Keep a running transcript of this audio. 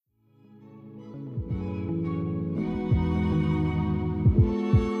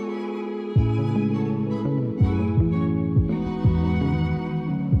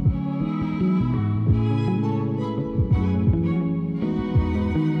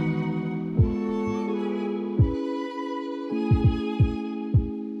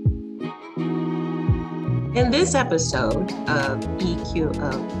In this episode of EQ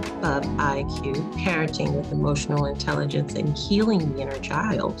Above IQ, Parenting with Emotional Intelligence and Healing the Inner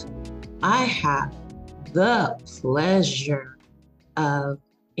Child, I have the pleasure of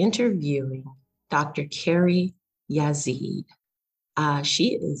interviewing Dr. Carrie Yazid.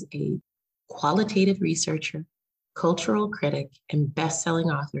 She is a qualitative researcher, cultural critic, and best-selling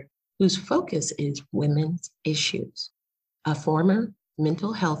author whose focus is women's issues. A former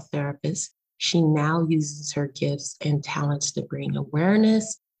mental health therapist, she now uses her gifts and talents to bring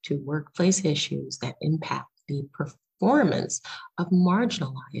awareness to workplace issues that impact the performance of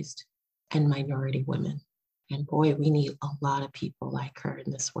marginalized and minority women. And boy, we need a lot of people like her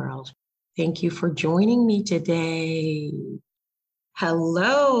in this world. Thank you for joining me today.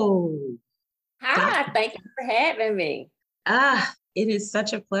 Hello. Hi, thank you for having me. It is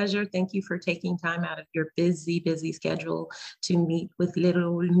such a pleasure. Thank you for taking time out of your busy schedule to meet with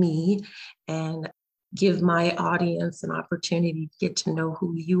little me and give my audience an opportunity to get to know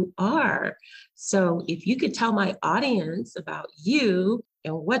who you are. So if you could tell my audience about you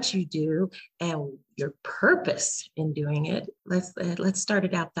and what you do and your purpose in doing it, let's start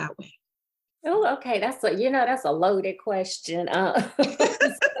it out that way. Oh, okay. That's a loaded question.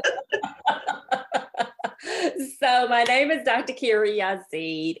 So my name is Dr. Carrie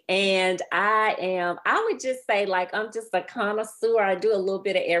Yazid, and I would just say I'm just a connoisseur. I do a little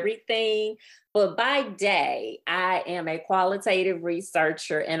bit of everything, but by day, I am a qualitative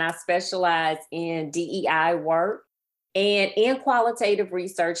researcher and I specialize in DEI work. And in qualitative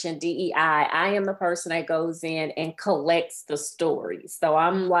research and DEI, I am the person that goes in and collects the stories. So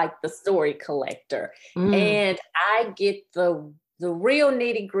I'm like the story collector. And I get the real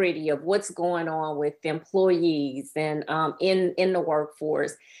nitty gritty of what's going on with employees and in the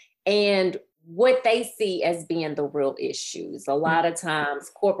workforce and what they see as being the real issues. A lot of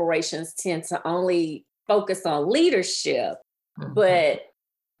times corporations tend to only focus on leadership, but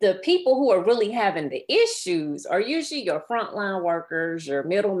the people who are really having the issues are usually your frontline workers, your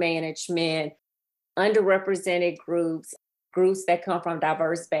middle management, underrepresented groups that come from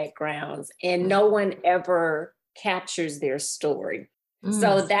diverse backgrounds, and no one ever captures their story.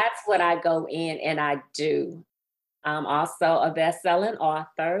 So that's what I go in and I do. I'm also a best-selling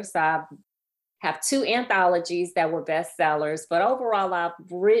author. So I have 2 anthologies that were bestsellers, but overall I've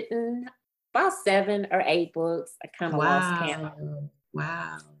written about 7 or 8 books. I kind of lost count.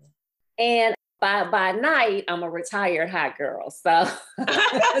 Wow. And by night, I'm a retired hot girl. So,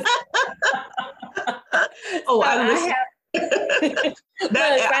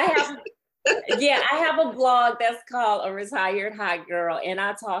 I have a blog that's called A Retired Hot Girl, and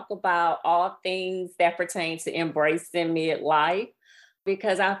I talk about all things that pertain to embracing midlife,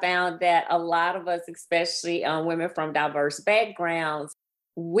 because I found that a lot of us, especially women from diverse backgrounds,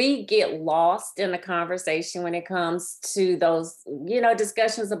 we get lost in the conversation when it comes to those,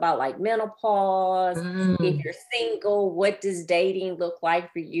 discussions about like menopause. If you're single, what does dating look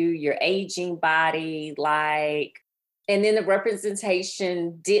like for you? Your aging body, and then the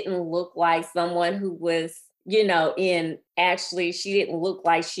representation didn't look like someone who was, she didn't look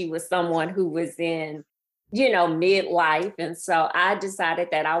like she was someone who was in, midlife. And so I decided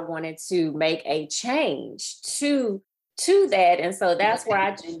that I wanted to make a change to that. And so that's where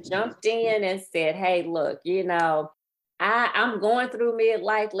I just jumped in and said, hey, look, I'm going through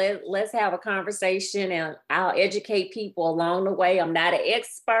midlife. Let's have a conversation and I'll educate people along the way. I'm not an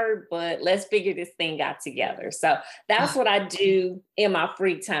expert, but let's figure this thing out together. So that's what I do in my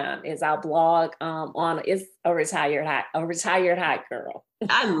free time is I'll blog on it's a retired hot girl.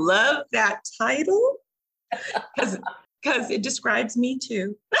 I love that title because it describes me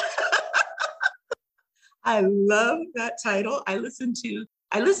too. I love that title. I listened to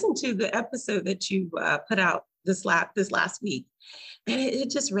the episode that you put out this last week, and it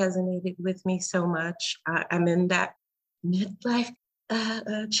just resonated with me so much. I'm in that midlife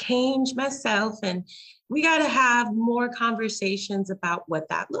change myself, and we got to have more conversations about what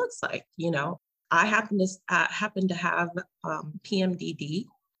that looks like. I happen to have PMDD,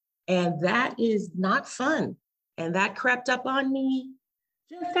 and that is not fun, and that crept up on me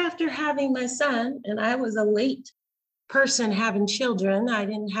just after having my son, and I was a late person having children. I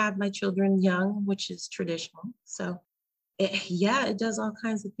didn't have my children young, which is traditional. So it does all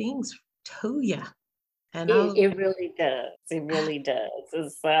kinds of things to you. And it really does. It really does. And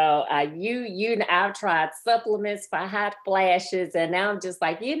so I've tried supplements for hot flashes, and now I'm just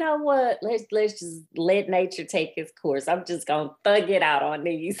like, you know what? Let's just let nature take its course. I'm just gonna thug it out on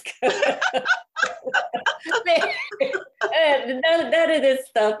these. None of this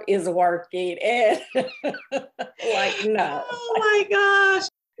stuff is working. And no. Oh my gosh.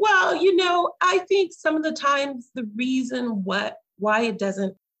 Well, I think some of the times the reason why it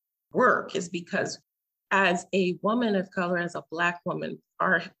doesn't work is because as a woman of color, as a Black woman,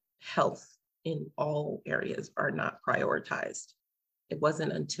 our health in all areas are not prioritized. It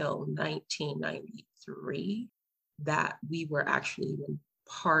wasn't until 1993 that we were actually even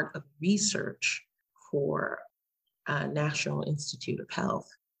part of research for National Institute of Health.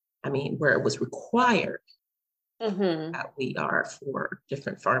 I mean, where it was required that we are for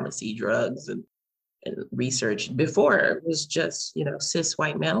different pharmacy drugs and research. Before it was just, cis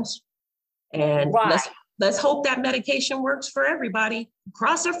white males. And Right. let's hope that medication works for everybody.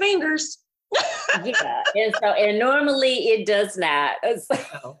 Cross our fingers. Yeah. And normally it does not.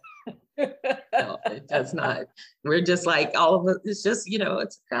 No, it does not. We're just like all of it. It's just,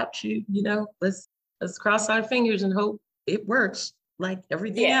 it's a crapshoot, let's cross our fingers and hope it works like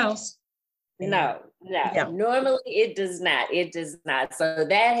everything else. No. Yeah. Normally it does not. It does not. So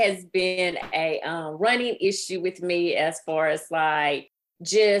that has been a running issue with me as far as like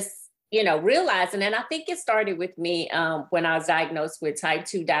just, realizing, and I think it started with me when I was diagnosed with type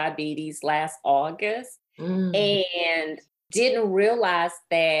 2 diabetes last August and didn't realize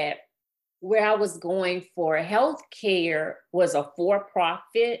that where I was going for healthcare was a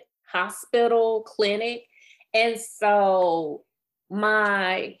for-profit hospital clinic. And so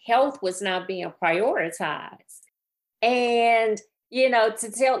my health was not being prioritized. And, to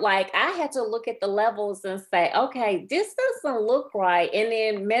tell, like, I had to look at the levels and say, okay, this doesn't look right. And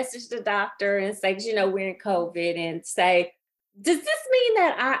then message the doctor and say, we're in COVID, and say, does this mean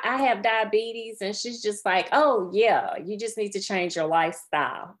that I have diabetes? And she's just like, oh, yeah, you just need to change your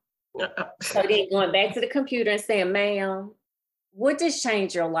lifestyle. So then going back to the computer and saying, ma'am, what does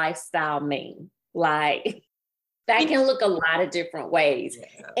change your lifestyle mean? Like, that can look a lot of different ways.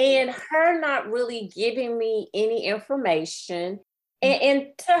 Yeah. And her not really giving me any information. And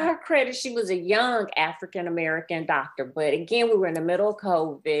to her credit, she was a young African-American doctor. But again, we were in the middle of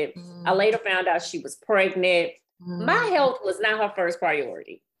COVID. I later found out she was pregnant. My health was not her first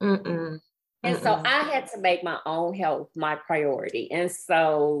priority. And so I had to make my own health my priority. And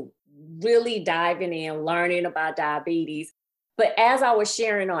so really diving in, learning about diabetes. But as I was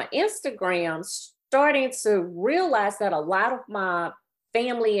sharing on Instagram, starting to realize that a lot of my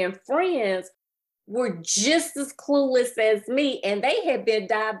family and friends were just as clueless as me, and they had been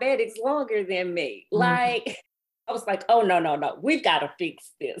diabetics longer than me. Like, I was like, oh, no, we've got to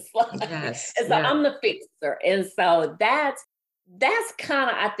fix this. Yes. And so I'm the fixer. And so that's kind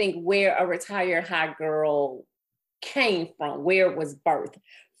of, I think, where a retired high girl came from, where it was birthed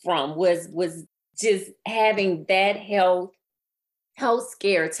from, was just having that health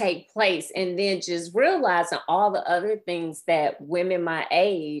scare take place, and then just realizing all the other things that women my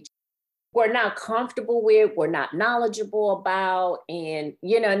age were not comfortable with, were not knowledgeable about, and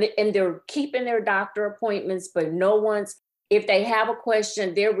and they're keeping their doctor appointments, but if they have a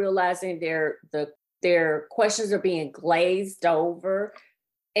question, they're realizing their questions are being glazed over.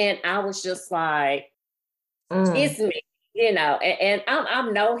 And I was just like, it's me, and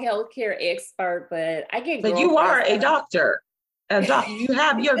I'm no healthcare expert, but I get. But you are a doctor. You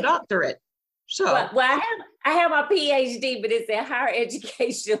have your doctorate. So well, I have my PhD, but it's in higher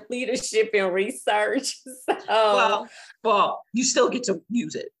education, leadership, and research. So well, you still get to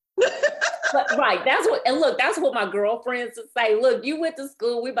use it. Right. That's what my girlfriends would say. Look, you went to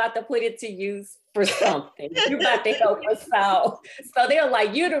school, we about to put it to use for something. You're about to help us out. So they're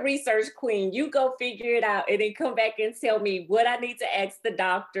like, you're the research queen. You go figure it out and then come back and tell me what I need to ask the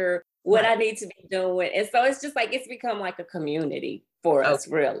doctor, what I need to be doing. And so it's just like, it's become like a community for us,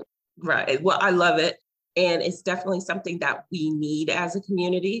 really. Right. Well, I love it. And it's definitely something that we need as a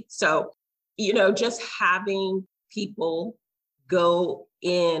community. So, just having people go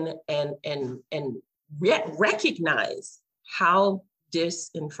in and recognize how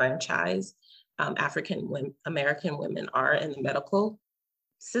disenfranchised American women are in the medical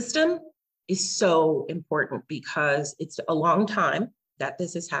system is so important, because it's a long time that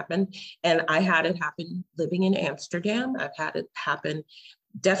this has happened. And I had it happen living in Amsterdam. I've had it happen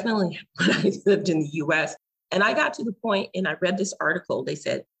definitely when I lived in the US. And I got to the point, and I read this article, they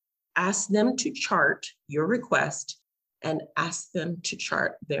said, ask them to chart your request and ask them to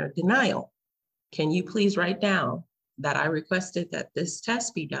chart their denial. Can you please write down that I requested that this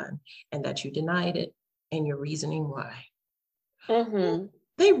test be done and that you denied it and your reasoning why?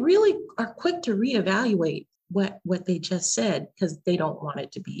 They really are quick to reevaluate what they just said, because they don't want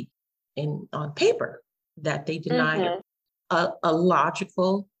it to be on paper that they denied a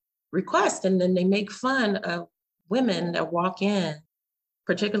logical request. And then they make fun of women that walk in,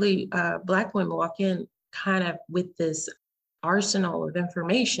 particularly Black women walk in kind of with this arsenal of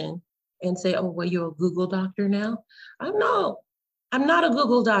information and say, oh, well, you're a Google doctor now? No, I'm not a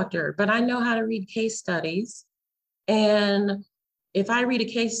Google doctor, but I know how to read case studies. And if I read a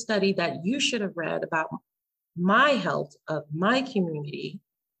case study that you should have read about my health of my community,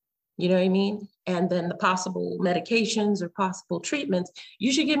 you know what I mean? And then the possible medications or possible treatments,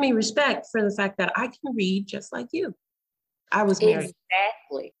 you should give me respect for the fact that I can read just like you. I was married.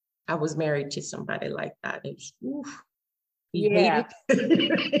 Exactly. I was married to somebody like that. It was, oof, he Yeah.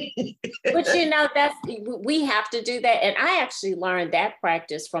 hated. But you know, we have to do that. And I actually learned that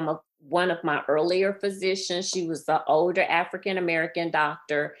practice from one of my earlier physicians. She was the older African-American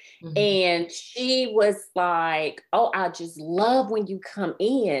doctor. Mhm. And she was like, oh, I just love when you come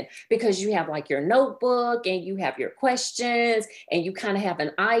in because you have like your notebook and you have your questions and you kind of have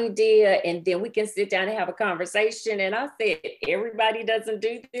an idea. And then we can sit down and have a conversation. And I said, everybody doesn't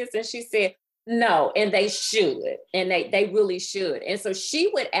do this. And she said, no, and they should, and they really should. And so she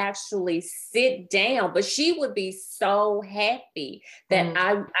would actually sit down, but she would be so happy that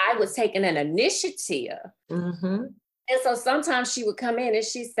I was taking an initiative. Mm-hmm. And so sometimes she would come in and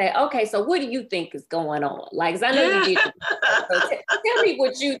she'd say, okay, so what do you think is going on? Like, 'cause I know you did. So tell me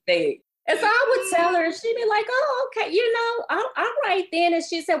what you think. And so I would tell her, and she'd be like, oh, okay, I'm right then. And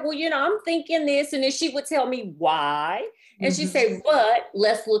she said, well, I'm thinking this. And then she would tell me why. And she said, but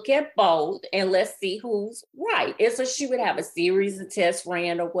let's look at both and let's see who's right. And so she would have a series of tests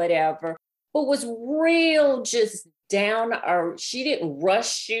ran or whatever, but was real just down to earth. She didn't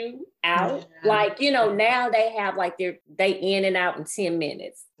rush you out. Yeah. Like, now they have like they in and out in 10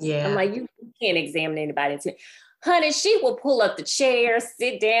 minutes. Yeah. I'm like, you can't examine anybody in 10 minutes. Honey, she will pull up the chair,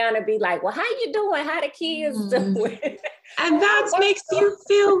 sit down and be like, well, how you doing? How the kids doing? And that makes you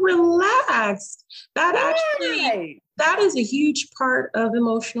feel relaxed. That actually, that is a huge part of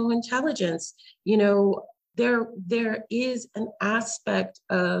emotional intelligence. There is an aspect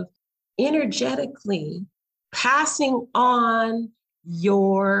of energetically passing on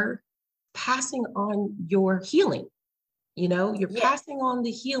your healing. You're passing on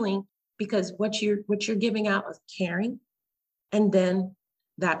the healing because what you're giving out is caring, and then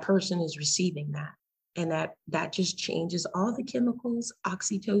that person is receiving that, and that just changes all the chemicals.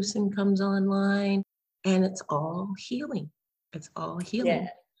 Oxytocin comes online, and it's all healing. It's all healing. Yeah.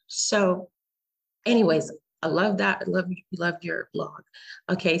 So, anyways, I love that. I love your blog.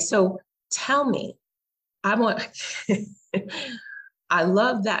 Okay, so tell me, I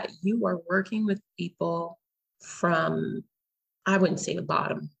love that you are working with people from, I wouldn't say the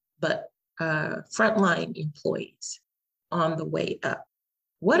bottom, but frontline employees on the way up.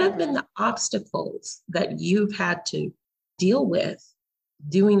 What have been the obstacles that you've had to deal with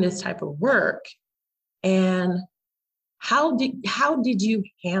doing this type of work? And how did you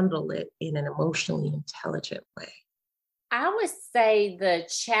handle it in an emotionally intelligent way? I would say the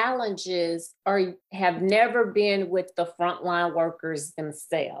challenges have never been with the frontline workers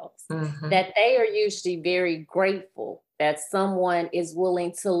themselves, that they are usually very grateful that someone is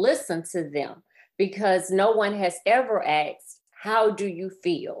willing to listen to them, because no one has ever asked, how do you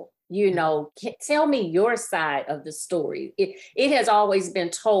feel? Tell me your side of the story. It has always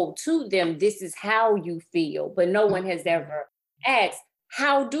been told to them, this is how you feel, but no one has ever asked,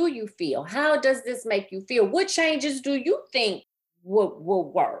 how do you feel? How does this make you feel? What changes do you think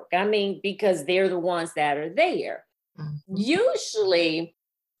will work? I mean, because they're the ones that are there. Usually,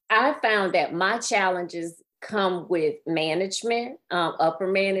 I found that my challenges come with management, upper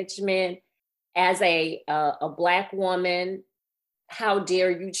management. As a Black woman, how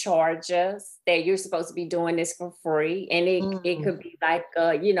dare you charge us that you're supposed to be doing this for free? And it could be like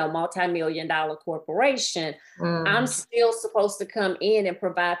a multi-million-dollar corporation. I'm still supposed to come in and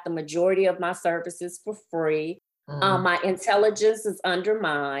provide the majority of my services for free. My intelligence is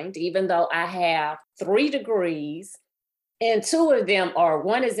undermined, even though I have 3 degrees. And 2 of them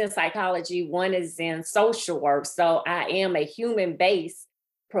one is in psychology, one is in social work. So I am a human-based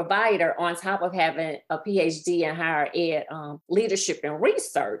provider on top of having a PhD in higher ed, leadership and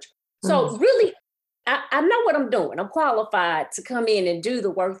research. So really, I know what I'm doing. I'm qualified to come in and do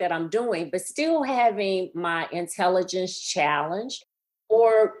the work that I'm doing, but still having my intelligence challenged.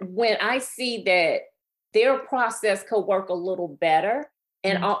 Or when I see that their process could work a little better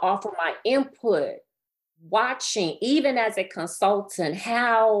and I'll offer my input, watching, even as a consultant,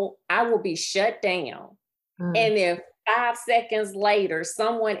 how I will be shut down. And if 5 seconds later,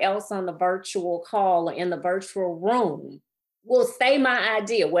 someone else on the virtual call or in the virtual room will say my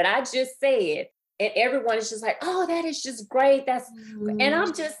idea, what I just said, and everyone is just like, oh, that is just great. And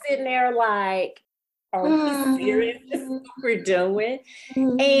I'm just sitting there like, are we serious? This is what we're doing.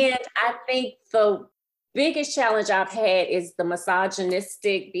 And I think the biggest challenge I've had is the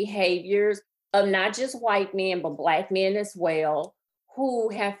misogynistic behaviors of not just white men, but Black men as well, who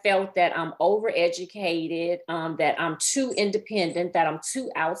have felt that I'm overeducated, that I'm too independent, that I'm too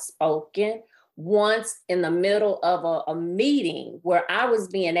outspoken. Once in the middle of a meeting where I was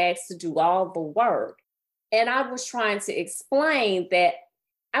being asked to do all the work, and I was trying to explain that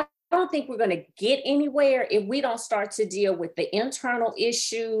I don't think we're going to get anywhere if we don't start to deal with the internal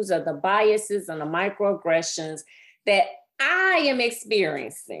issues of the biases and the microaggressions that I am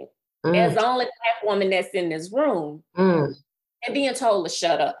experiencing as the only Black woman that's in this room, and being told to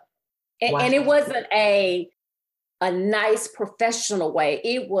shut up. And it wasn't a nice professional way.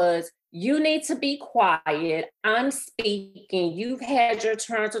 It was, you need to be quiet. I'm speaking. You've had your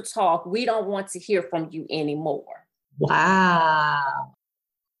turn to talk. We don't want to hear from you anymore. Wow.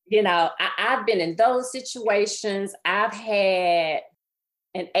 You know, I've been in those situations. I've had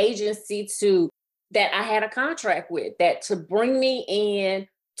an agency that I had a contract with that to bring me in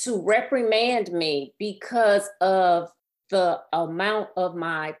to reprimand me because of the amount of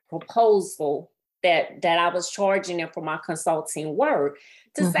my proposal that I was charging them for my consulting work,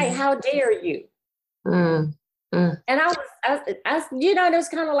 to say, how dare you? And I was, you know, it was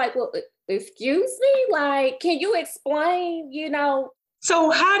kind of like, well, excuse me, like, can you explain, you know? So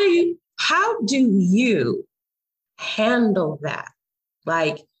how do you handle that?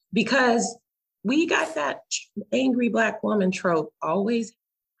 Like, because we got that angry Black woman trope always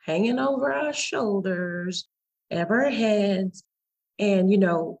hanging over our shoulders, ever our heads. And, you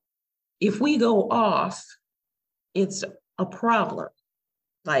know, if we go off, it's a problem.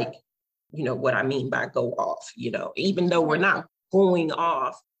 Like, you know what I mean by go off, you know, even though we're not going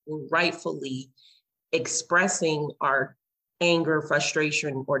off, we're rightfully expressing our anger,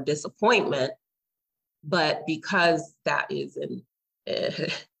 frustration, or disappointment. But because that is an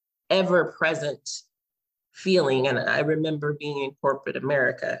ever-present feeling, and I remember being in corporate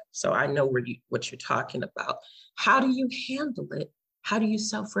America, so I know what you're talking about. How do you handle it? How do you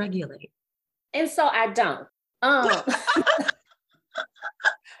self-regulate? And so I don't.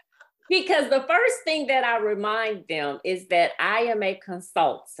 Because the first thing that I remind them is that I am a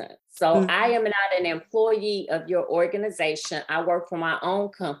consultant. So I am not an employee of your organization. I work for my own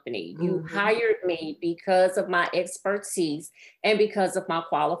company. You hired me because of my expertise and because of my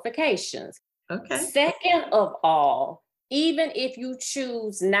qualifications. Okay. Second of all, even if you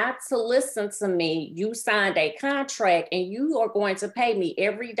choose not to listen to me, you signed a contract and you are going to pay me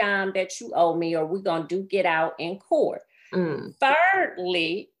every dime that you owe me, or we're going to get out in court.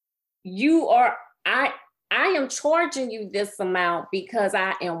 Thirdly, I am charging you this amount because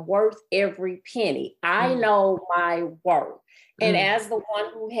I am worth every penny. I know my worth. And as the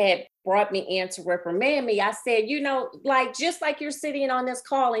one who had brought me in to reprimand me, I said, you know, like, just like you're sitting on this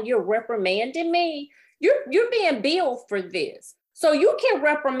call and you're reprimanding me, you're being billed for this. So you can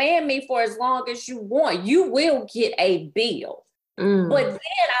reprimand me for as long as you want. You will get a bill. But then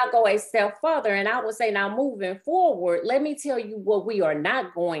I'll go a step further and I will say, now moving forward, let me tell you what we are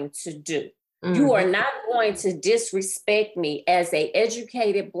not going to do. You are not going to disrespect me as an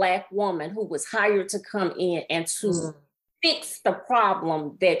educated Black woman who was hired to come in and to fix the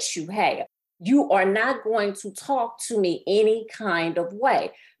problem that you have. You are not going to talk to me any kind of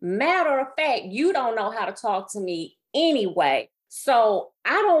way. Matter of fact, you don't know how to talk to me anyway. So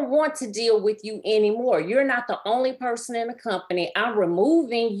I don't want to deal with you anymore. You're not the only person in the company. I'm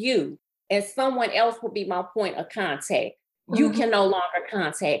removing you, and someone else will be my point of contact. You can no longer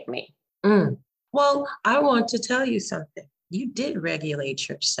contact me. Well, I want to tell you something. You did regulate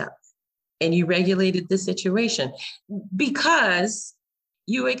yourself, and you regulated the situation because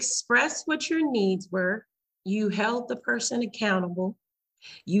you expressed what your needs were. You held the person accountable.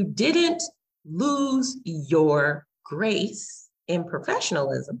 You didn't lose your grace in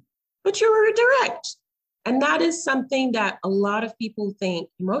professionalism, but you were direct. And that is something that a lot of people think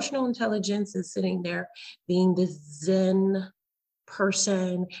emotional intelligence is sitting there being this Zen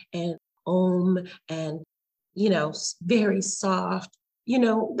person and and, you know, very soft. You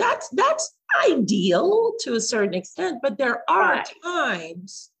know, that's ideal to a certain extent, but there are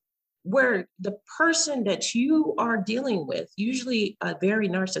times where the person that you are dealing with, usually a very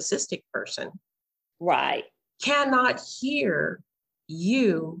narcissistic person, cannot hear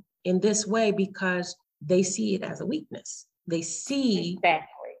you in this way because they see it as a weakness. They see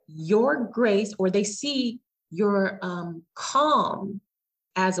your grace, or they see your calm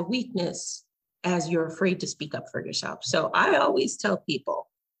as a weakness, as you're afraid to speak up for yourself. So I always tell people,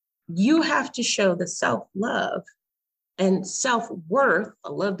 you have to show the self-love and self-worth. I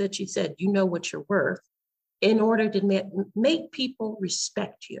love that you said, you know what you're worth, in order to make people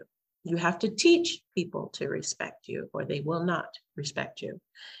respect you. You have to teach people to respect you, or they will not respect you.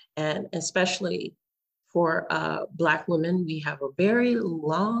 And especially for Black women, we have a very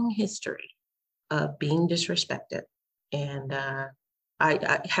long history of being disrespected. And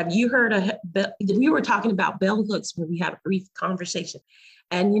I have you heard of, we were talking about bell hooks when we had a brief conversation.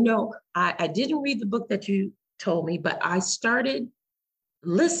 And, you know, I didn't read the book that you told me, but I started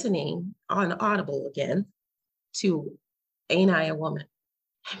listening on Audible again to Ain't I a Woman?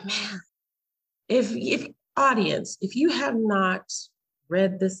 And man, if audience, if you have not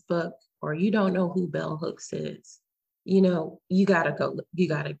read this book or you don't know who Bell Hooks is, you know, you gotta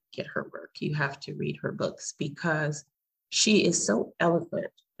get her work. You have to read her books because she is so eloquent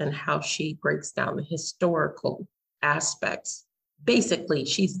in how she breaks down the historical aspects. Basically,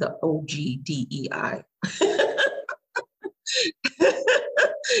 she's the OG DEI.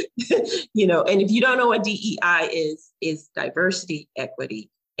 You know, and if you don't know what DEI is diversity, equity,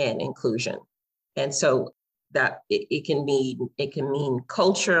 and inclusion. And so that it can mean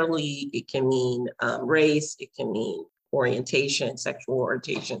culturally, it can mean race, it can mean orientation, sexual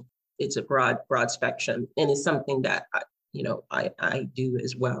orientation. It's a broad spectrum, and it's something that I do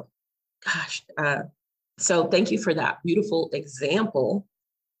as well. Gosh, so thank you for that beautiful example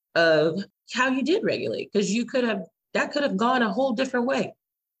of how you did regulate, because that could have gone a whole different way.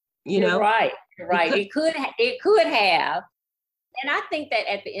 You're right. It could have. And I think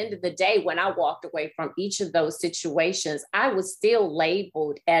that at the end of the day, when I walked away from each of those situations, I was still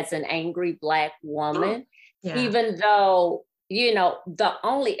labeled as an angry Black woman, even though, you know, the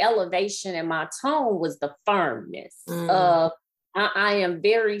only elevation in my tone was the firmness of I am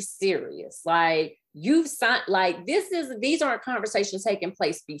very serious. Like, you've signed, like, these aren't conversations taking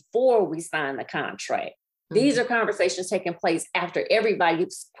place before we sign the contract. These are conversations taking place after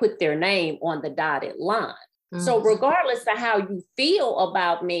everybody's put their name on the dotted line. So regardless of how you feel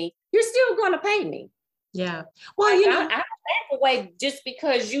about me, you're still going to pay me. Yeah. Well, I don't back away just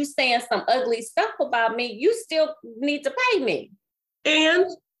because you saying some ugly stuff about me. You still need to pay me. And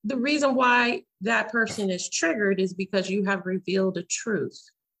the reason why that person is triggered is because you have revealed a truth,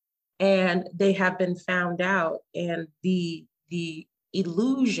 and they have been found out, and the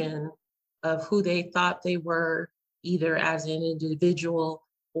illusion of who they thought they were, either as an individual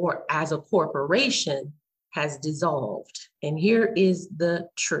or as a corporation, has dissolved. And here is the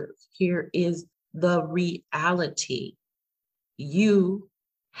truth. Here is the reality. You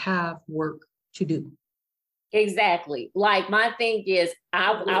have work to do. Exactly. Like, my thing is,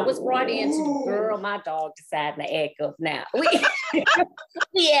 I was brought into, girl, my dog deciding to act up now.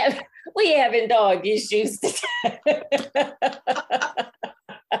 We having dog issues today.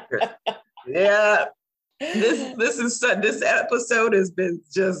 Yeah. This episode has been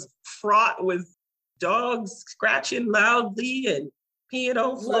just fraught with dogs scratching loudly and peeing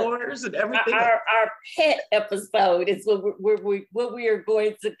on floors and everything. Our pet episode is what we are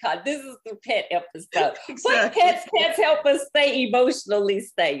going to call. This is the pet episode. Exactly. But pets help us stay emotionally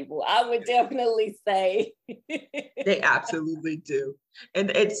stable. I would definitely say. They absolutely do. And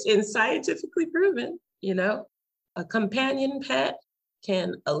it's scientifically proven, you know, a companion pet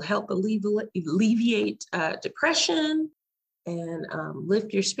can help alleviate depression and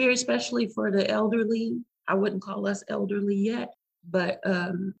lift your spirit, especially for the elderly. I wouldn't call us elderly yet, but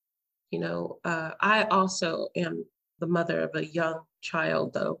I also am the mother of a young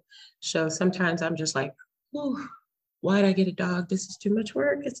child, though. So sometimes I'm just like, why'd I get a dog? This is too much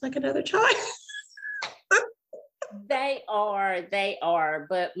work. It's like another child. They are,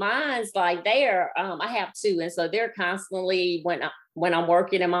 but mine's like I have two. And so they're constantly, when I'm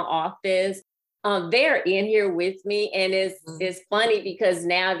working in my office, they're in here with me. And it's funny because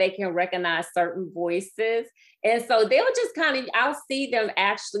now they can recognize certain voices. And so they'll just I'll see them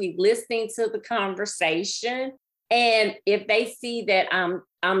actually listening to the conversation. And if they see that I'm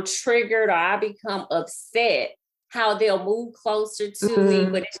triggered or I become upset, how they'll move closer to me,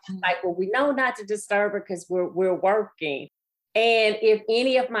 but it's just like, well, we know not to disturb her because we're working. And if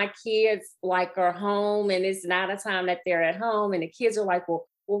any of my kids are home and it's not a time that they're at home, and the kids are like, well,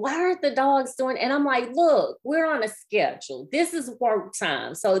 why aren't the dogs doing? And I'm like, look, we're on a schedule. This is work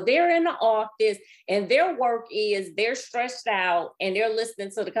time. So they're in the office and their work is they're stressed out and they're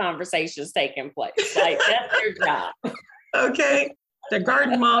listening to the conversations taking place. Like, that's their job. Okay. The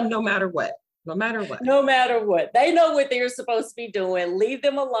garden mom, no matter what. No matter what. They know what they're supposed to be doing. Leave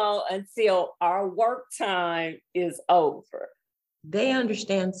them alone until our work time is over. They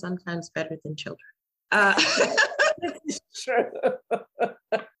understand sometimes better than children. This is true.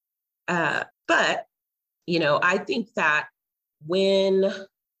 But, I think that when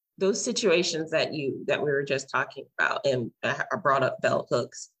those situations that we were just talking about, and I brought up bell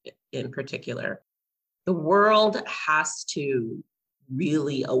hooks, in particular. The world has to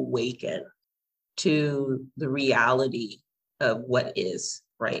really awaken to the reality of what is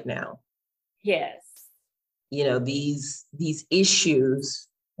right now. Yes. You know, these issues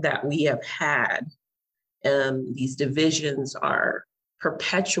that we have had, these divisions are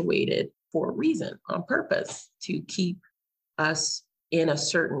perpetuated for a reason, on purpose, to keep us in a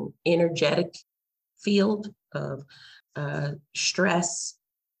certain energetic field of stress,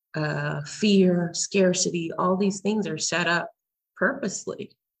 fear, scarcity. All these things are set up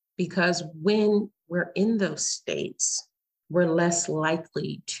purposely, because when we're in those states, we're less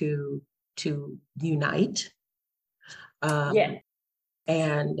likely to unite. Yeah.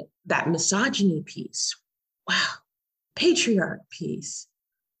 And that misogyny piece, wow, patriarch piece,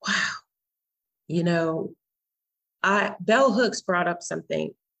 wow. You know, Bell Hooks brought up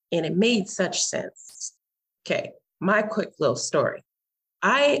something and it made such sense. Okay, my quick little story.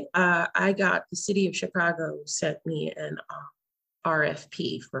 I got the city of Chicago sent me an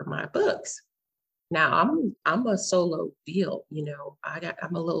RFP for my books. Now I'm a solo deal, you know.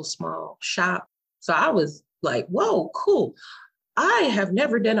 I'm a little small shop, so I was like, whoa, cool. I have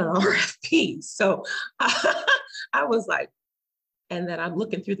never done an RFP, so I was like, and then I'm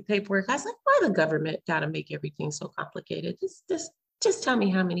looking through the paperwork. I was like, why the government got to make everything so complicated? Just tell me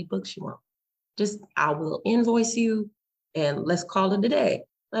how many books you want. I will invoice you and let's call it a day.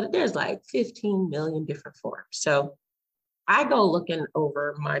 But there's like 15 million different forms. So I go looking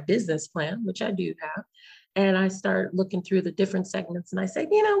over my business plan, which I do have, and I start looking through the different segments and I say,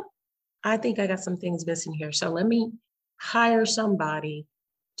 you know, I think I got some things missing here. So let me hire somebody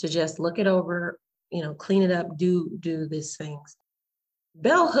to just look it over, you know, clean it up, do these things.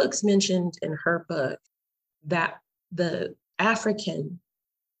 Bell Hooks mentioned in her book that the African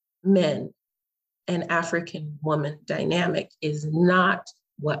men and African woman dynamic is not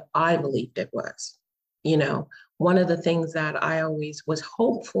what I believed it was. You know, one of the things that I always was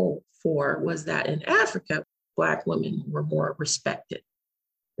hopeful for was that in Africa, Black women were more respected.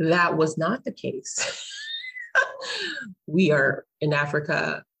 That was not the case. We are in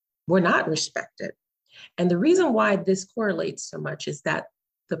Africa, we're not respected. And the reason why this correlates so much is that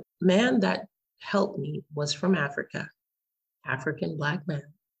the man that helped me was from Africa, African Black man.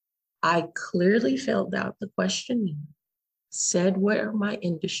 I clearly filled out the questionnaire, said where my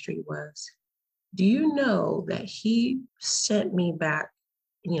industry was. Do you know that he sent me back,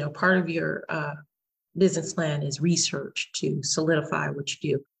 you know, part of your business plan is research to solidify what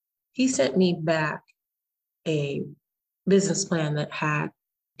you do. He sent me back a business plan that had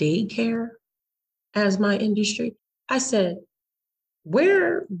daycare as my industry. I said,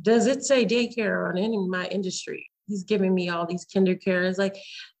 where does it say daycare on any of my industry? He's giving me all these kinder care. It's like,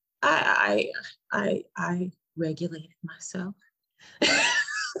 I regulated myself.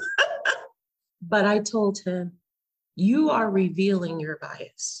 But I told him, you are revealing your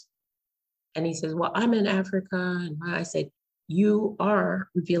bias. And he says, well, I'm in Africa. And I said, you are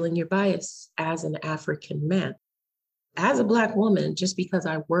revealing your bias as an African man. As a Black woman, just because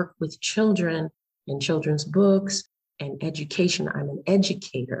I work with children and children's books and education, I'm an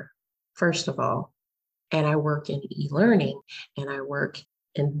educator, first of all. And I work in e-learning and I work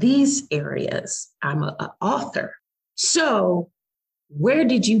in these areas. I'm an author. So where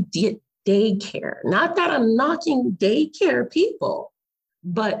did you get daycare? Not that I'm knocking daycare people,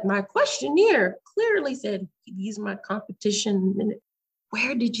 but my questionnaire clearly said, these are my competition.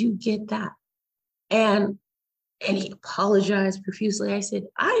 Where did you get that? And he apologized profusely. I said,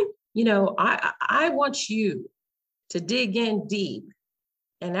 I want you to dig in deep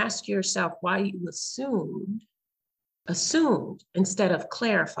and ask yourself why you assumed instead of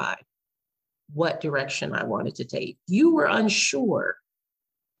clarified what direction I wanted to take. You were unsure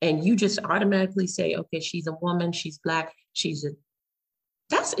and you just automatically say, okay, she's a woman, she's Black,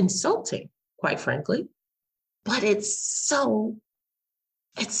 that's insulting, quite frankly. But it's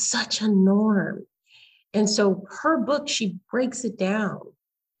such a norm. And so her book, she breaks it down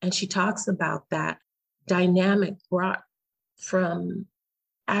and she talks about that dynamic brought from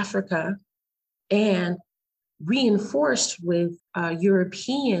Africa and reinforced with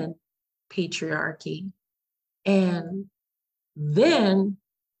European patriarchy. And then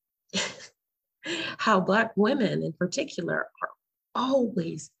how Black women in particular are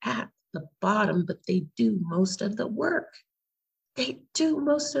always at the bottom, but they do most of the work. They do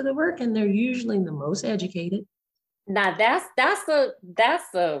most of the work and they're usually the most educated. Now that's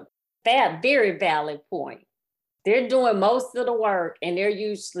a very valid point. They're doing most of the work and they're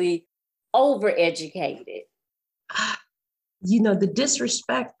usually overeducated. You know, the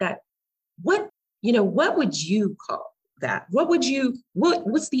disrespect that, what would you call that?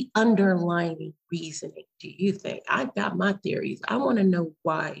 What's the underlying reasoning, do you think? I've got my theories. I want to know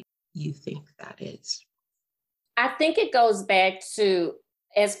why you think that is. I think it goes back to,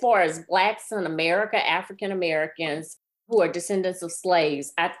 as far as Blacks in America, African Americans who are descendants of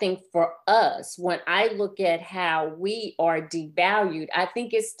slaves. I think for us, when I look at how we are devalued, I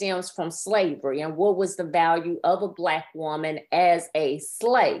think it stems from slavery and what was the value of a Black woman as a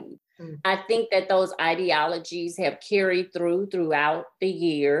slave. I think that those ideologies have carried throughout the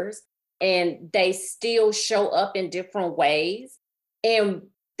years, and they still show up in different ways. And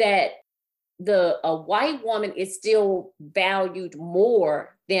that a white woman is still valued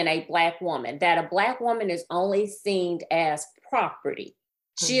more than a Black woman, that a Black woman is only seen as property.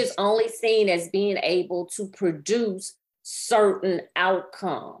 She is only seen as being able to produce certain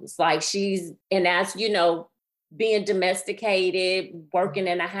outcomes. Like and that's, being domesticated, working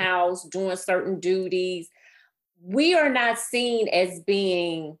in a house, doing certain duties. We are not seen as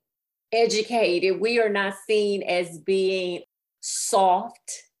being educated. We are not seen as being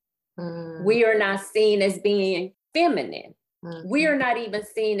soft. We are not seen as being feminine. We are not even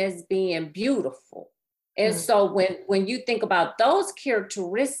seen as being beautiful. And so when you think about those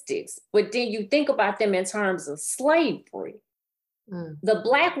characteristics, but then you think about them in terms of slavery, the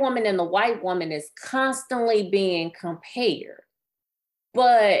Black woman and the white woman is constantly being compared.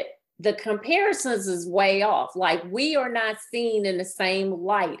 But the comparisons is way off. Like, we are not seen in the same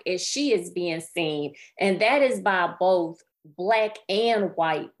light as she is being seen. And that is by both Black and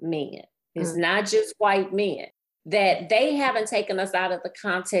white men. It's not just white men. That they haven't taken us out of the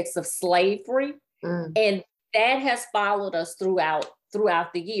context of slavery. And that has followed us throughout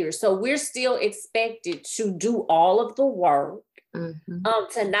the years. So we're still expected to do all of the work,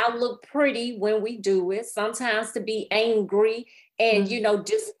 to not look pretty when we do it, sometimes to be angry and,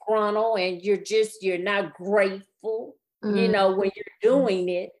 disgruntled, and you're not grateful, when you're doing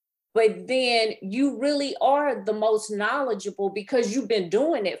it. But then you really are the most knowledgeable because you've been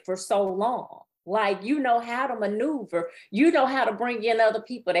doing it for so long. Like, you know how to maneuver, you know how to bring in other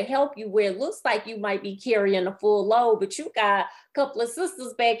people to help you where it looks like you might be carrying a full load, but you got a couple of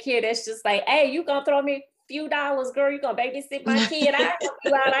sisters back here that's just like, hey, you gonna throw me a few dollars, girl, you gonna babysit my kid, I help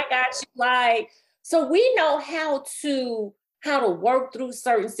you out, I got you. Like, so we know how to work through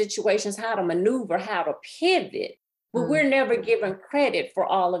certain situations, how to maneuver, how to pivot. But we're never given credit for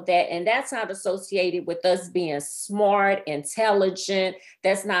all of that. And that's not associated with us being smart, intelligent.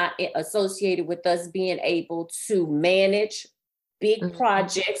 That's not associated with us being able to manage big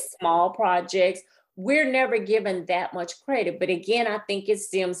projects, small projects. We're never given that much credit. But again, I think it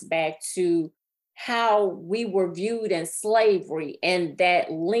stems back to how we were viewed in slavery, and that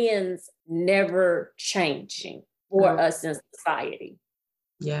lens never changing for us in society.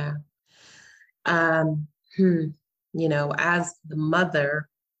 Yeah. As the mother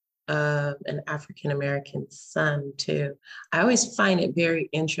of an African-American son too, I always find it very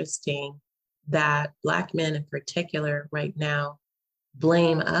interesting that Black men in particular right now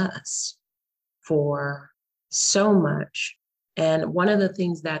blame us for so much. And one of the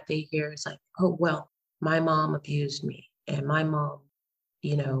things that they hear is like, oh, well, my mom abused me, and my mom,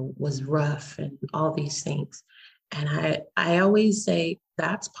 was rough, and all these things. And I always say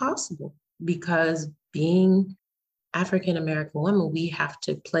that's possible, because being African-American women, we have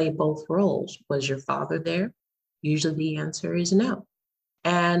to play both roles. Was your father there? Usually the answer is no.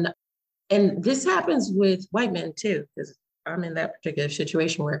 And this happens with white men too, because I'm in that particular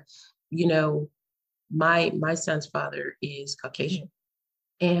situation where, my son's father is Caucasian.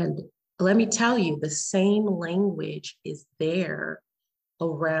 And let me tell you, the same language is there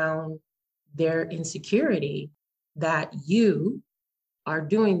around their insecurity, that you are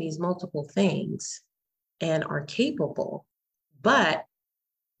doing these multiple things and are capable, but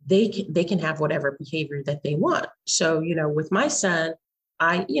they can have whatever behavior that they want. So, with my son,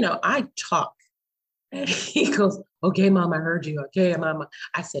 I talk. And he goes, okay, mom, I heard you. Okay, mama.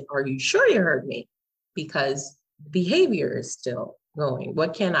 I said, are you sure you heard me? Because behavior is still going.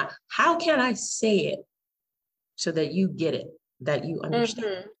 How can I say it so that you get it, that you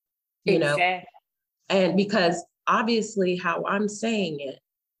understand? Exactly. And because obviously how I'm saying it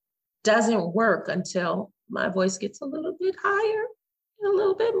doesn't work until my voice gets a little bit higher, and a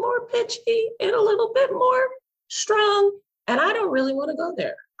little bit more pitchy, and a little bit more strong. And I don't really want to go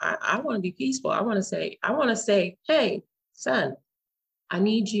there. I want to be peaceful. I want to say, hey, son, I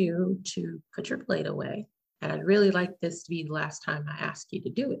need you to put your plate away. And I'd really like this to be the last time I ask you to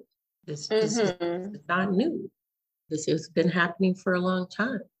do it. This is not new. This has been happening for a long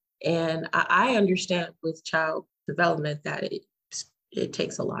time. And I understand with child development that it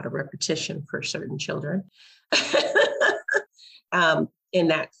takes a lot of repetition for certain children. And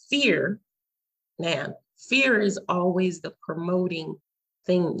that fear, man, fear is always the promoting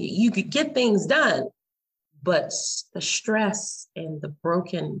thing. You could get things done, but the stress and the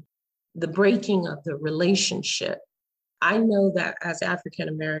breaking of the relationship. I know that as African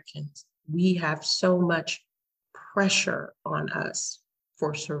Americans, we have so much pressure on us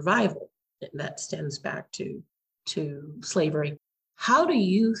for survival, and that stems back to slavery. How do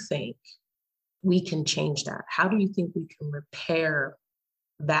you think we can change that? How do you think we can repair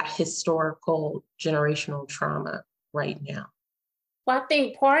that historical generational trauma right now? Well, I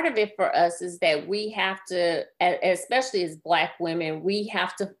think part of it for us is that we have to, especially as Black women, we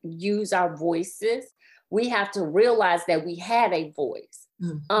have to use our voices. We have to realize that we had a voice.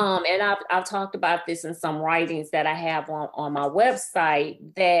 And I've talked about this in some writings that I have on my website,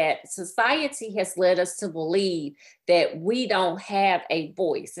 that society has led us to believe that we don't have a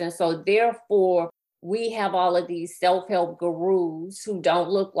voice. And so therefore, we have all of these self-help gurus who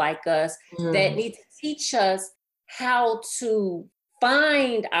don't look like us that need to teach us how to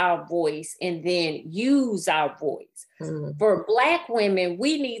find our voice and then use our voice. For Black women,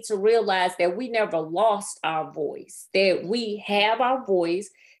 we need to realize that we never lost our voice, that we have our voice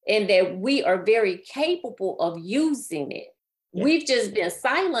and that we are very capable of using it. Yeah. We've just been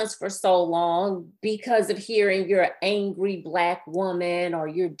silenced for so long because of hearing you're an angry Black woman or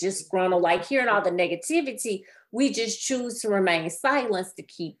you're disgruntled, like hearing all the negativity. We just choose to remain silent to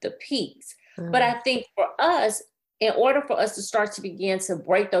keep the peace. But I think for us, in order for us to start to begin to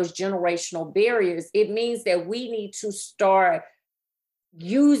break those generational barriers, it means that we need to start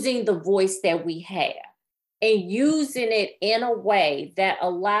using the voice that we have and using it in a way that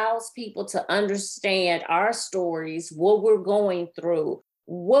allows people to understand our stories, what we're going through,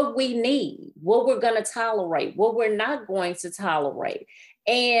 what we need, what we're going to tolerate, what we're not going to tolerate.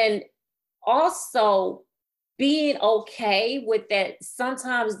 And also being okay with that.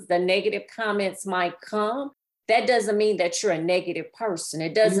 Sometimes the negative comments might come. That doesn't mean that you're a negative person.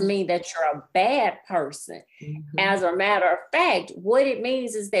 It doesn't mean that you're a bad person. As a matter of fact, what it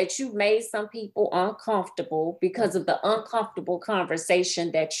means is that you made some people uncomfortable because of the uncomfortable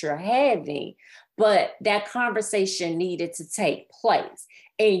conversation that you're having, but that conversation needed to take place.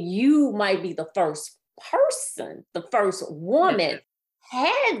 And you might be the first person, the first woman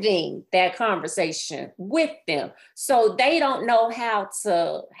having that conversation with them. So they don't know how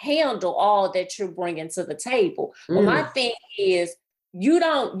to handle all that you're bringing to the table. Well, my thing is, you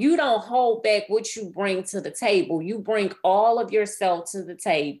don't hold back what you bring to the table. You bring all of yourself to the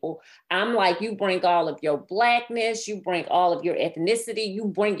table. I'm like, you bring all of your Blackness, you bring all of your ethnicity, you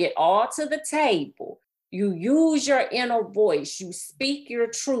bring it all to the table. You use your inner voice, you speak your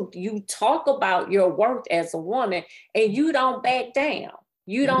truth, you talk about your worth as a woman, and you don't back down.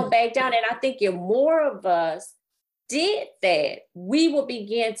 You don't back down. And I think if more of us did that, we will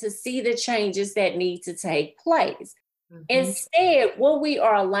begin to see the changes that need to take place. Instead, what we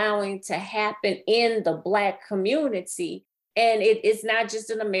are allowing to happen in the Black community, and it's not just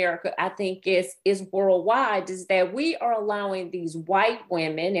in America, I think it's worldwide, is that we are allowing these white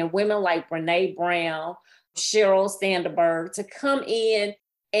women and women like Brene Brown, Sheryl Sandberg to come in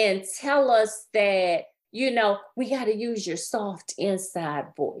and tell us that, we got to use your soft inside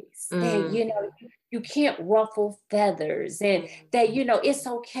voice. That, you can't ruffle feathers, and that, it's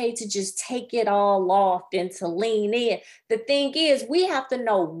okay to just take it all off and to lean in. The thing is, we have to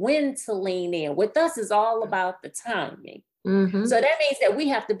know when to lean in. With us, it's all about the timing. So that means that we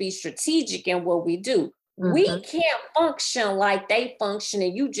have to be strategic in what we do. We can't function like they function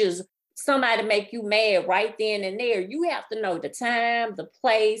and you just somebody make you mad right then and there. You have to know the time, the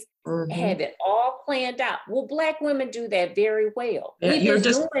place, have it all planned out. Well, Black women do that very well. Yeah, We've been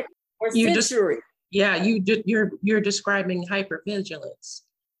doing it for centuries. You're describing hypervigilance.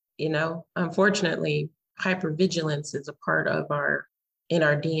 Unfortunately, hypervigilance is a part of our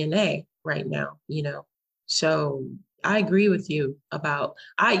DNA right now. So I agree with you about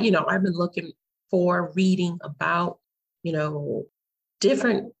I've been looking for reading about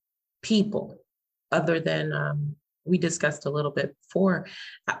different people other than we discussed a little bit before.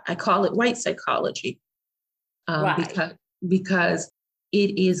 I call it white psychology because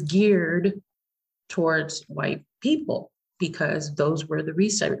it is geared towards white people because those were the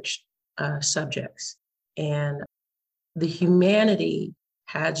research subjects. And the humanity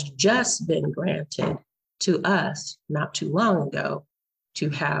has just been granted to us not too long ago to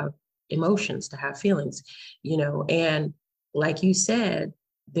have emotions, to have feelings, and like you said,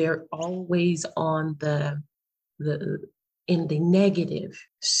 they're always on in the negative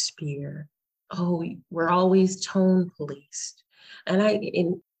sphere. Oh, we're always tone policed.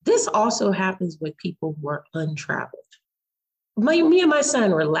 And this also happens with people who are untraveled. me and my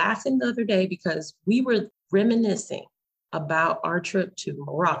son were laughing the other day because we were reminiscing about our trip to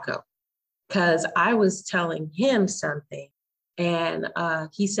Morocco. Because I was telling him something and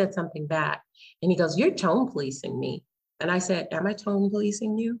he said something back. And he goes, "You're tone policing me." And I said, "Am I tone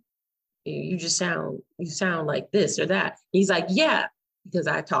policing you? You sound like this or that." He's like, "Yeah," because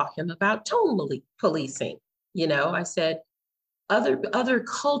I taught him about policing. I said, other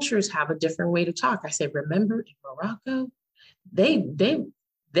cultures have a different way to talk. I said, "Remember in Morocco, they they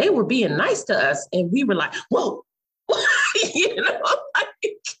they were being nice to us, and we were like, whoa,"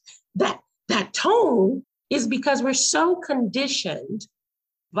 like that tone is because we're so conditioned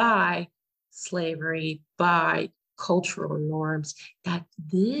by slavery, by cultural norms, that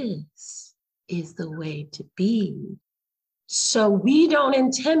this is the way to be. So we don't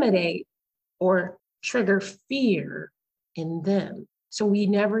intimidate or trigger fear in them. So we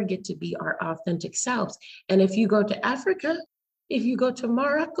never get to be our authentic selves. And if you go to Africa, if you go to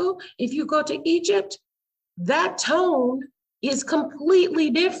Morocco, if you go to Egypt, that tone is completely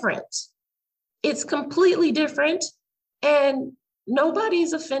different. It's completely different, and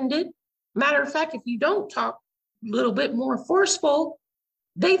nobody's offended. Matter of fact, if you don't talk a little bit more forceful,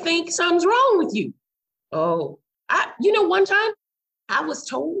 they think something's wrong with you. Oh, one time I was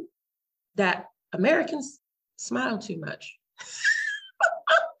told that Americans smile too much.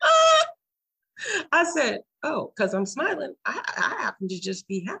 I said, "Oh, because I'm smiling. I happen to just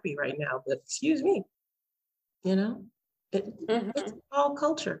be happy right now, but excuse me." It's all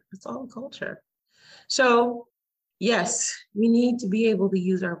culture. It's all culture. So yes, we need to be able to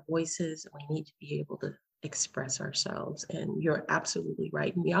use our voices. We need to be able to express ourselves. And you're absolutely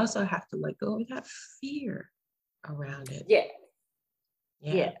right. And we also have to let go of that fear around it. Yeah.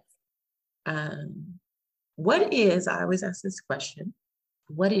 Yeah. I always ask this question,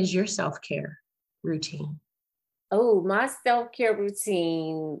 what is your self-care routine? Oh, my self-care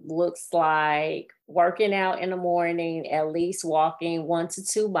routine looks like working out in the morning, at least walking 1 to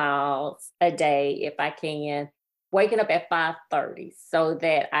 2 miles a day if I can, waking up at 5:30 so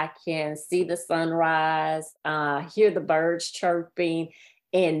that I can see the sunrise, hear the birds chirping,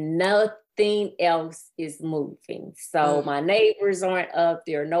 and nothing else is moving. So my neighbors aren't up,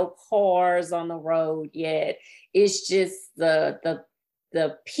 there are no cars on the road yet. It's just the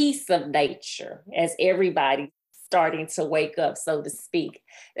peace of nature as everybody starting to wake up, so to speak.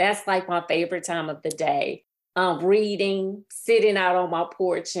 That's like my favorite time of the day. Reading, sitting out on my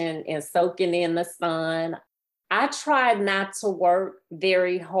porch and soaking in the sun. I tried not to work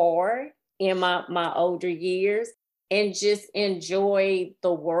very hard in my older years and just enjoy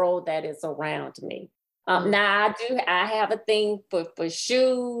the world that is around me. Now I have a thing for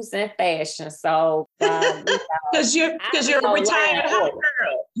shoes and fashion. So because you're a retired hot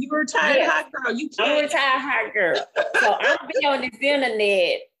girl. You're a retired hot girl. You can't. I'm a retired hot girl. So I'm be on this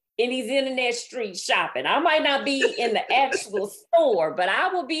internet, in these internet streets shopping. I might not be in the actual store, but I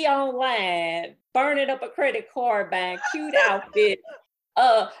will be online burning up a credit card, buying cute outfits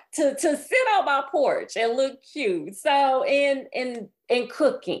to sit on my porch and look cute. So in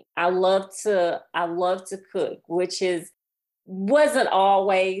cooking, I love to cook, which wasn't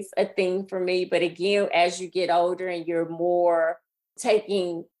always a thing for me. But again, as you get older and you're more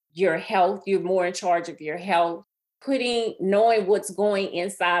taking your health, you're more in charge of your health, knowing what's going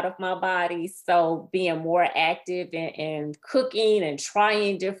inside of my body. So being more active and cooking and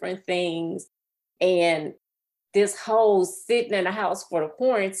trying different things. And this whole sitting in the house for the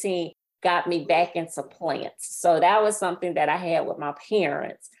quarantine got me back into plants. So that was something that I had with my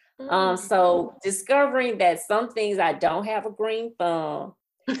parents. So discovering that some things I don't have a green thumb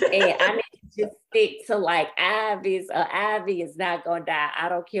and I need to just stick to like ivies. Ivy is not gonna die. I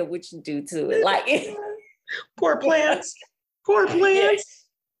don't care what you do to it. Like poor plants. Poor plants.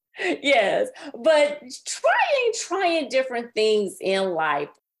 Yes. But trying different things in life,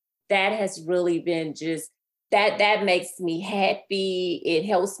 that has really been just that makes me happy. It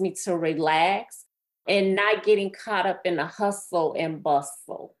helps me to relax and not getting caught up in the hustle and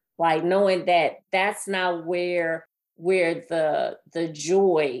bustle. Like knowing that that's not where the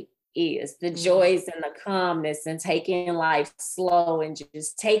joy is. The joy is in the calmness and taking life slow and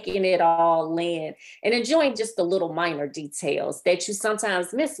just taking it all in and enjoying just the little minor details that you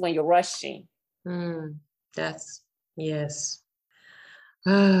sometimes miss when you're rushing. Yes.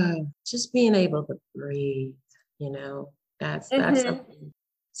 Just being able to breathe, that's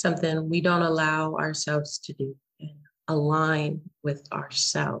something we don't allow ourselves to do, and align with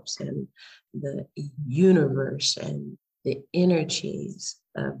ourselves and the universe and the energies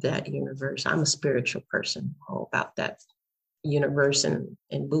of that universe. I'm a spiritual person, all about that universe and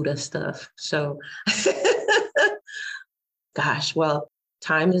Buddha stuff. So Gosh, well,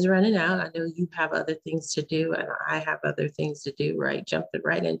 time is running out. I know you have other things to do, and I have other things to do, right? Jumping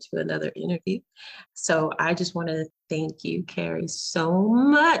right into another interview. So I just want to thank you, Carrie, so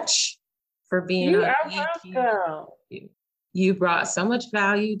much for being You on are EQ. welcome. You brought so much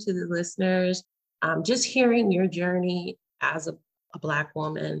value to the listeners. Just hearing your journey as a Black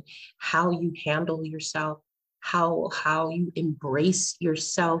woman, how you handle yourself, how you embrace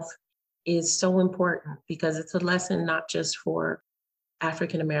yourself is so important because it's a lesson not just for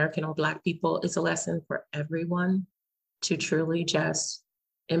African American or Black people, it's a lesson for everyone to truly just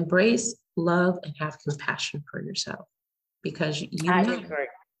embrace, love, and have compassion for yourself because you I matter. agree.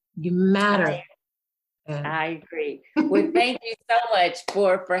 You matter. I, And I agree. Well, thank you so much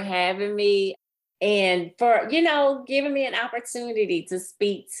for having me and for, giving me an opportunity to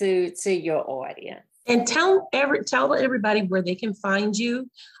speak to your audience. and tell everybody where they can find you.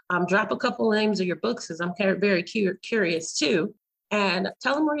 Drop a couple of names of your books because I'm very curious too. And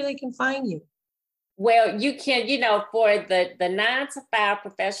tell them where they can find you. Well, you can, for the 9 to 5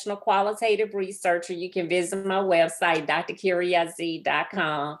 professional qualitative researcher, you can visit my website,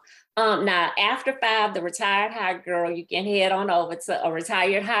 drkiriazeed.com. Now, after 5, the retired hot girl, you can head on over to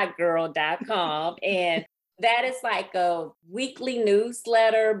retiredhotgirl.com. And that is like a weekly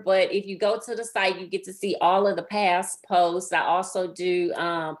newsletter. But if you go to the site, you get to see all of the past posts. I also do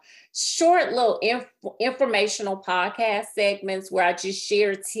short little informational podcast segments where I just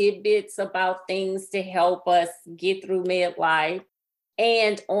share tidbits about things to help us get through midlife.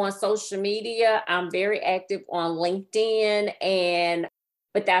 And on social media, I'm very active on LinkedIn,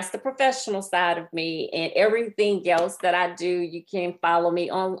 but that's the professional side of me. And everything else that I do, you can follow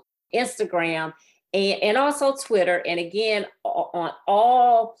me on Instagram and also Twitter. And again, on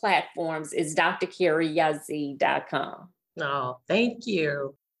all platforms is drkiriazeed.com. Oh, thank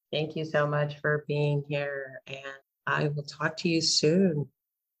you. Thank you so much for being here. And I will talk to you soon.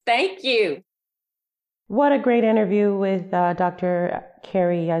 Thank you. What a great interview with Dr.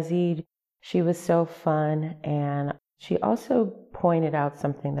 Carrie Yazeed. She was so fun. And she also pointed out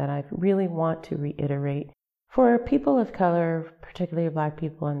something that I really want to reiterate. For people of color, particularly Black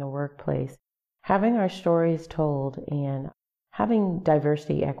people in the workplace, having our stories told and having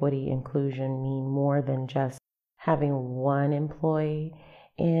diversity, equity, inclusion mean more than just having one employee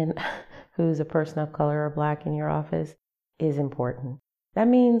who's a person of color or Black in your office is important. That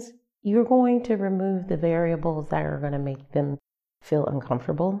means you're going to remove the variables that are going to make them feel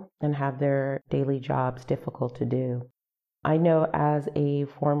uncomfortable and have their daily jobs difficult to do. I know as a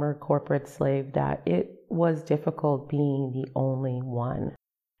former corporate slave that it was difficult being the only one.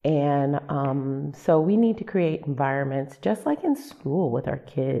 And so we need to create environments just like in school with our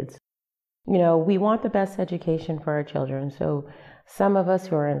kids. We want the best education for our children. So some of us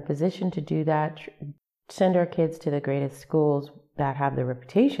who are in a position to do that send our kids to the greatest schools that have the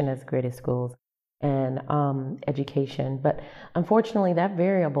reputation as the greatest schools and education. But unfortunately, that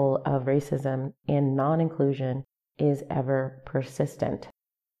variable of racism and non-inclusion is ever persistent.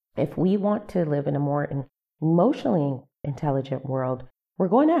 If we want to live in a more emotionally intelligent world, we're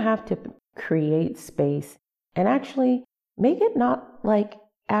going to have to create space and actually make it not like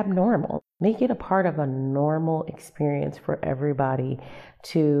abnormal. Make it a part of a normal experience for everybody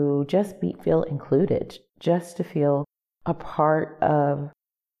to just feel included, just to feel a part of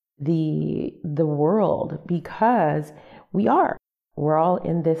the world, because we're all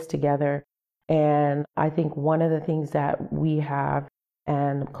in this together. And I think one of the things that we have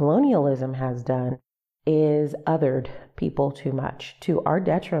and colonialism has done is othered people too much to our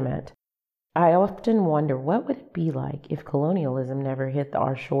detriment. I often wonder, what would it be like if colonialism never hit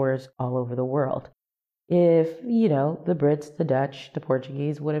our shores all over the world? If, the Brits, the Dutch, the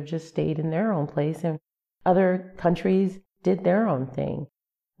Portuguese would have just stayed in their own place and other countries did their own thing.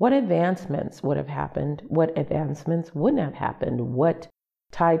 What advancements would have happened? What advancements wouldn't have happened? What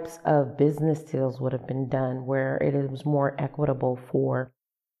types of business deals would have been done where it was more equitable for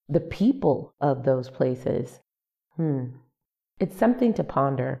the people of those places? It's something to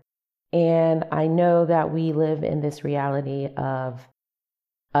ponder. And I know that we live in this reality of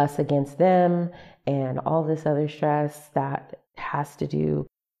us against them and all this other stress that has to do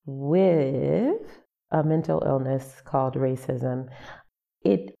with a mental illness called racism.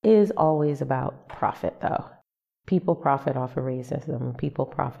 It is always about profit, though. People profit off of racism. People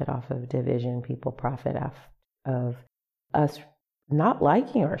profit off of division. People profit off of us not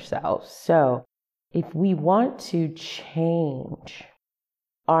liking ourselves. So if we want to change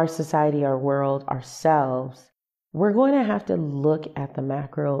our society, our world, ourselves, we're going to have to look at the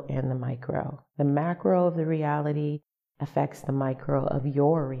macro and the micro. The macro of the reality affects the micro of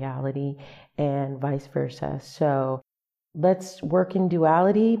your reality and vice versa. So let's work in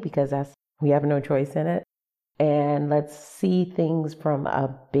duality because we have no choice in it. And let's see things from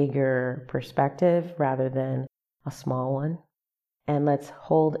a bigger perspective rather than a small one. And let's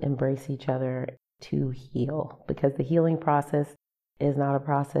embrace each other to heal, because the healing process is not a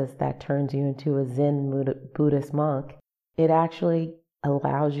process that turns you into a Zen Buddhist monk. It actually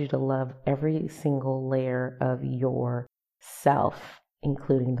allows you to love every single layer of yourself,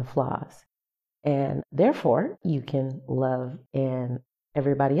 including the flaws. And therefore, you can love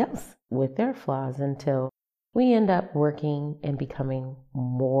everybody else with their flaws until we end up working and becoming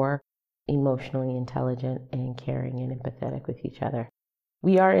more emotionally intelligent and caring and empathetic with each other.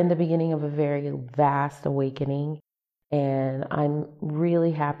 We are in the beginning of a very vast awakening, and I'm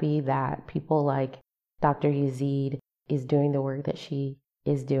really happy that people like Dr. Yazid is doing the work that she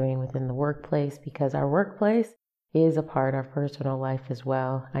is doing within the workplace, because our workplace is a part of personal life as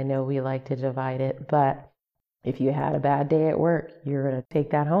well. I know we like to divide it, but if you had a bad day at work, you're going to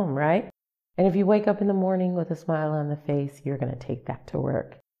take that home, right? And if you wake up in the morning with a smile on the face, you're going to take that to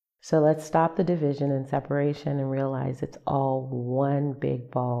work. So let's stop the division and separation and realize it's all one big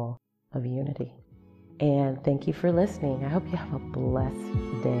ball of unity. And thank you for listening. I hope you have a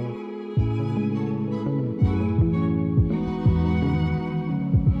blessed day.